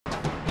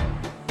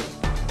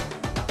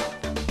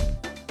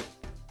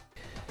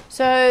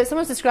So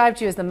someone's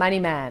described you as the money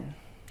man.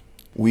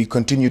 We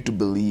continue to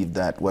believe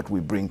that what we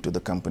bring to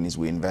the companies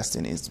we invest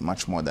in is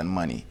much more than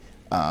money.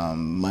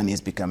 Money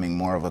is becoming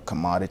more of a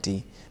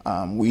commodity.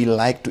 We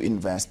like to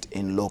invest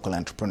in local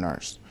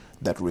entrepreneurs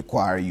that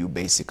require you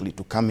basically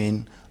to come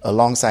in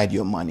alongside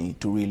your money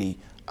to really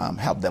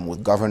help them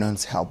with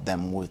governance, help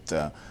them with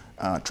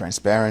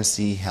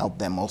transparency, help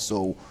them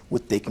also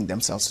with taking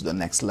themselves to the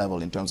next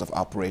level in terms of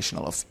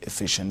operational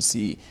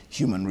efficiency,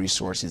 human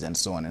resources, and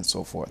so on and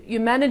so forth. You're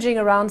managing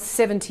around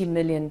 $70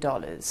 million.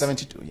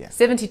 72, yes.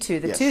 72.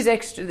 The yes. two's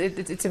extra.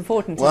 It's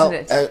important, well,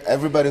 isn't it?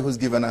 Everybody who's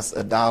given us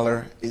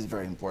 $1 is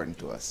very important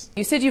to us.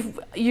 You said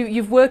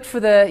you've worked for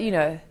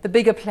the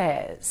bigger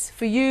players.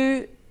 For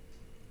you,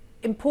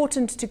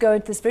 important to go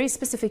into this very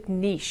specific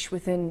niche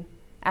within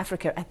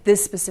Africa at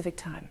this specific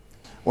time.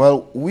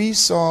 Well, we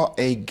saw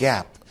a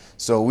gap.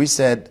 So we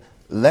said,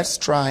 let's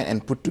try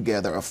and put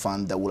together a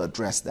fund that will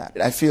address that.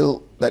 I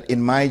feel that in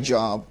my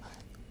job,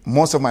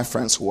 most of my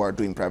friends who are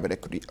doing private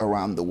equity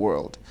around the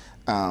world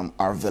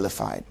are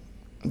vilified.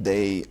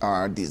 They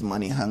are these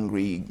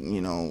money-hungry,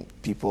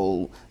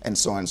 people, and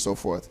so on and so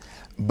forth.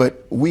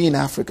 But we in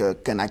Africa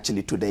can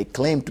actually today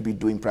claim to be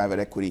doing private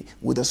equity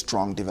with a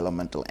strong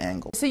developmental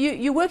angle. So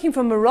you're working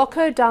from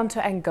Morocco down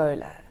to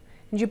Angola,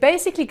 and you're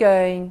basically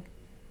going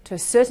to a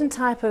certain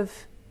type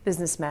of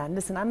businessman.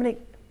 Listen, I'm going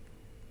to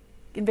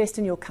invest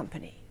in your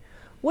company.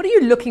 What are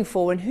you looking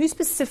for, and who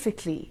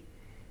specifically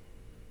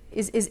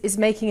is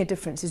making a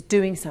difference, is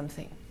doing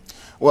something?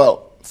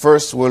 Well,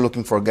 first we're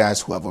looking for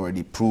guys who have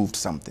already proved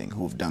something,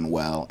 who've done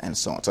well, and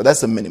so on. So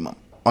that's the minimum.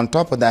 On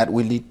top of that,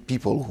 we need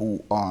people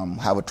who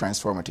have a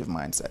transformative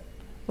mindset.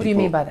 What do you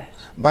mean by that?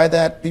 By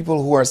that,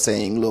 people who are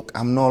saying, look,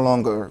 I'm no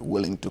longer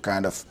willing to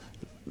kind of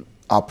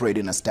operate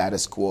in a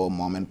status quo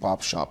mom and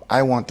pop shop.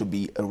 I want to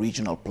be a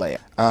regional player.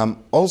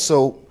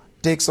 Also,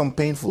 take some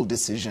painful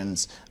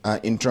decisions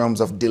in terms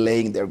of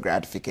delaying their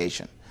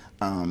gratification.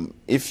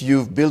 If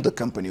you've built a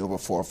company over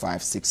 4,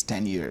 5, 6,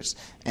 10 years,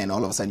 and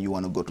all of a sudden you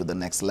want to go to the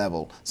next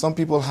level, some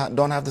people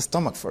don't have the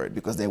stomach for it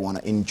because they want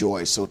to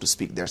enjoy, so to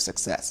speak, their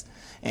success.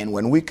 And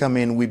when we come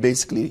in, we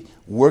basically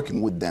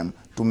working with them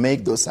to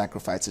make those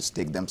sacrifices to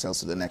take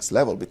themselves to the next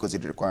level, because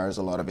it requires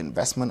a lot of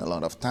investment, a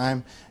lot of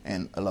time,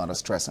 and a lot of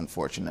stress,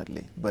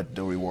 unfortunately. But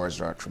the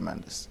rewards are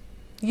tremendous.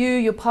 You,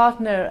 your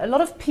partner, a lot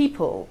of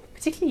people,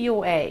 particularly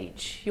your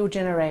age, your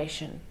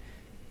generation,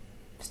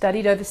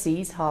 studied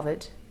overseas,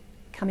 Harvard,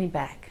 coming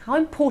back. How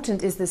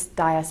important is this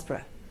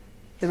diaspora,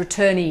 the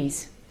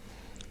returnees?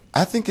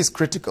 I think it's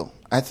critical.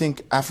 I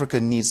think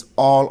Africa needs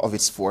all of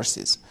its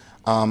forces.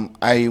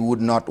 I would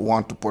not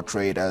want to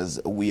portray it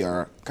as we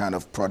are kind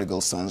of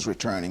prodigal sons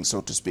returning, so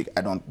to speak.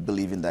 I don't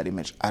believe in that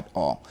image at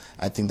all.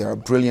 I think there are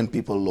brilliant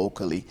people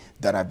locally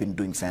that have been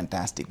doing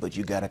fantastic, but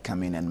you got to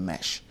come in and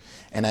mesh.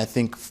 And I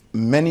think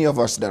many of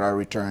us that are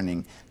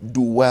returning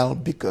do well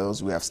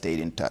because we have stayed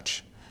in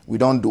touch. We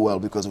don't do well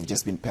because we've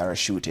just been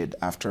parachuted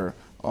after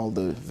all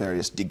the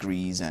various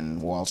degrees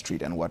and Wall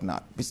Street and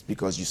whatnot. It's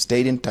because you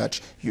stayed in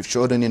touch, you've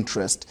showed an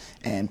interest,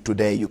 and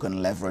today you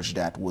can leverage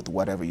that with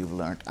whatever you've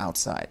learned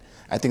outside.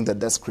 I think that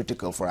that's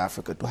critical for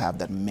Africa, to have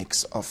that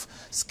mix of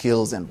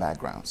skills and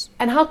backgrounds.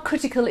 And how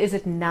critical is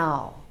it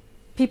now?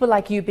 People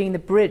like you being the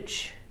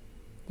bridge,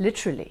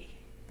 literally,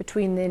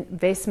 between the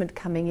investment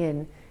coming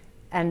in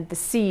and the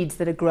seeds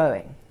that are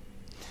growing.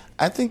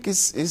 I think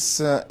it's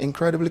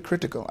incredibly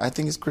critical. I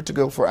think it's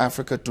critical for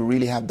Africa to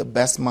really have the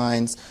best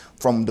minds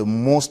from the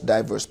most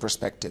diverse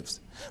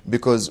perspectives.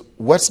 Because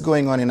what's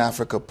going on in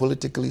Africa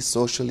politically,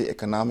 socially,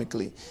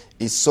 economically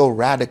is so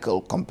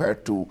radical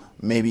compared to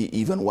maybe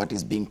even what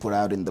is being put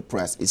out in the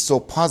press. It's so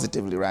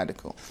positively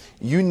radical.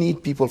 You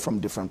need people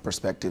from different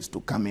perspectives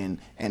to come in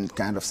and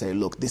kind of say,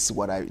 look, this is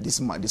what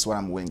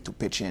I'm willing to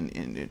pitch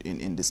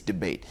in this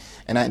debate.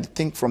 And I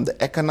think from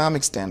the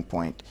economic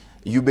standpoint,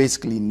 you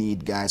basically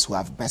need guys who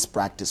have best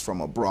practice from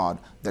abroad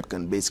that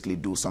can basically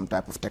do some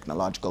type of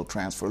technological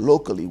transfer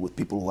locally with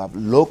people who have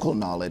local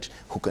knowledge,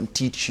 who can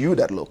teach you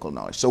that local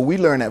knowledge. So we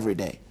learn every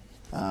day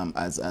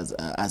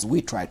as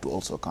we try to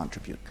also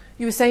contribute.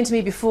 You were saying to me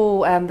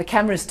before the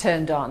cameras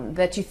turned on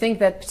that you think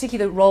that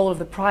particular role of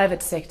the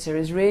private sector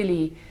is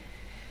really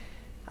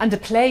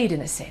underplayed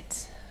in a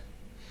sense.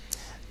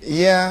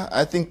 Yeah,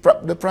 I think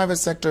the private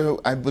sector,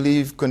 I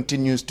believe,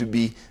 continues to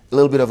be a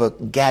little bit of a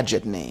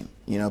gadget name.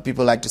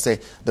 People like to say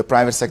the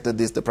private sector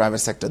this, the private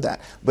sector that.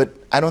 But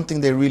I don't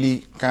think they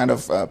really kind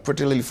of,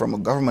 particularly from a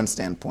government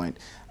standpoint,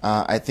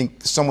 I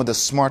think some of the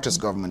smartest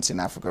governments in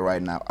Africa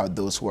right now are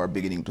those who are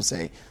beginning to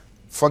say,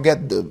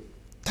 forget the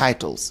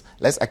titles,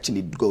 let's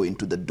actually go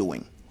into the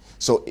doing.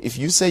 So if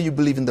you say you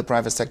believe in the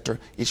private sector,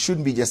 it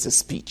shouldn't be just a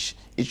speech.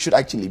 It should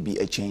actually be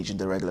a change in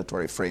the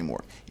regulatory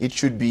framework. It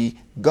should be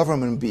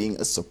government being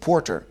a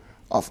supporter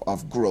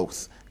of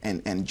growth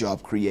and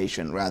job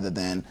creation, rather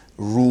than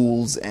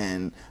rules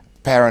and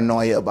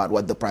paranoia about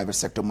what the private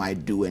sector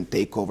might do and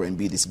take over and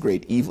be this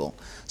great evil.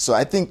 So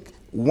I think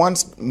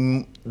once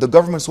the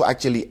governments who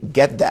actually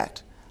get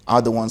that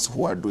are the ones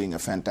who are doing a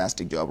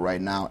fantastic job right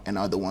now, and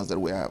are the ones that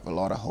we have a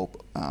lot of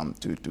hope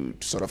to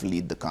sort of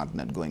lead the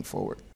continent going forward.